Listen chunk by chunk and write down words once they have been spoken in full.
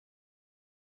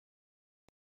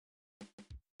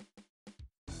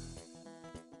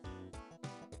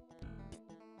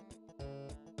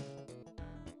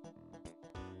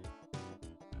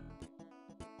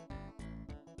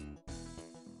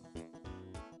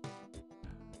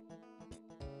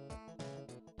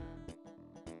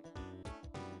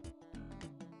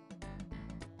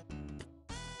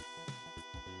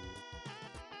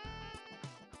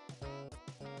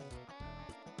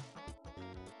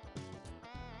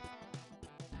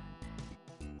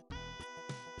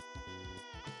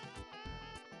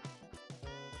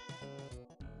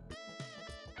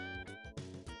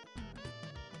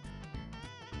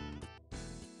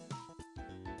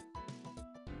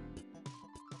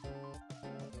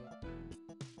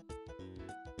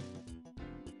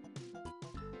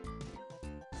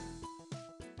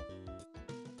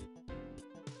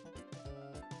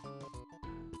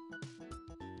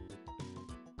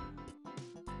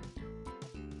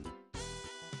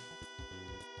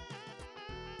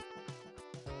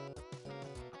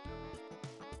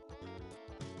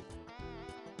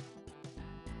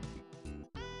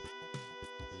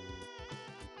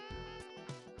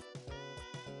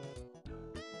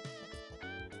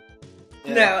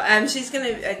Yeah. No, she's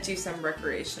gonna do some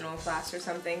recreational class or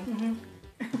something.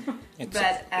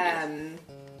 But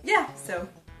yeah, so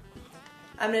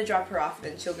I'm gonna drop her off,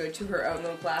 and then she'll go to her own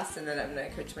little class, and then I'm gonna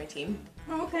coach my team.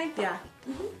 Oh, okay. Yeah.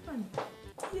 Fun.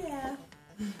 Yeah.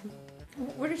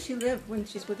 Where does she live when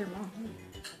she's with her mom?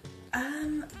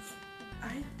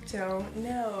 I don't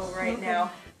know right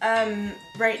now.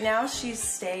 Right now she's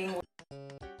staying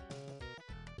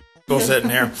with sitting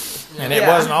here, and it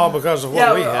wasn't all because of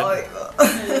what we had.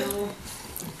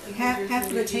 Half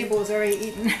of the table is already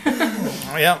eaten.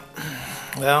 Yep.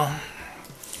 Well,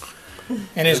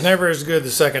 and it's never as good the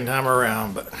second time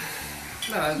around, but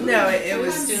no, it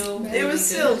was still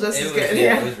just as good.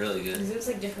 Yeah, it was really good. It was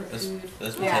like different food.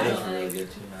 Those potatoes were really good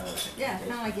too. Yeah,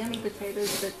 kind of like yummy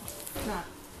potatoes, but not.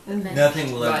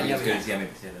 Nothing will ever be as good as yummy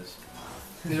potatoes.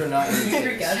 These are not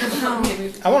yummy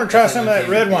potatoes. I want to try some of that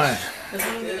red wine. That's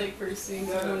one of the first things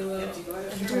I want to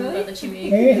love. That you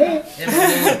made.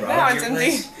 Now it's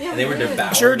empty. And they were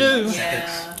devoured. Sure do.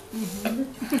 Yeah.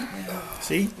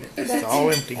 See? It's all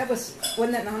empty.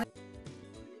 Wasn't that not?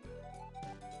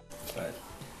 But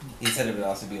he said it would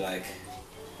also be like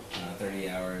 30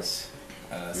 hours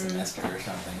a semester or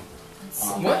something.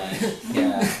 Online.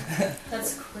 Yeah.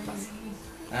 That's crazy.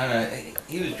 I don't know.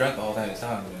 He was drunk the whole time he was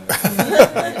talking to me.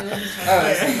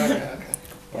 Okay.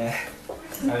 Yeah.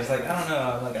 I was like, I don't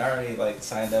know. I'm like, I already like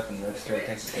signed up and registered at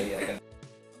Texas State. I can...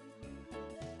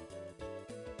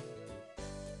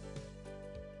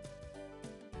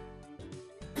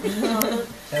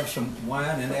 Have some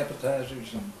wine and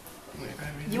appetizers. And...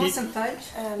 You want some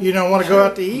fudge? You don't want to go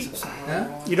out to eat? Huh?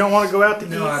 You don't want to go out to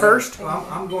eat first?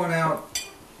 I'm going out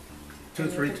 2 or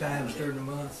 3 times during the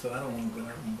month, so I don't want to go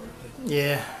out on my birthday.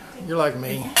 Yeah, you're like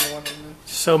me.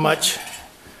 So much.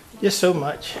 Just so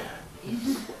much.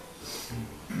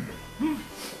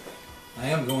 I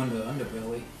am going to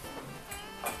Underbelly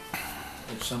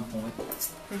at some point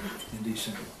in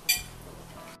December.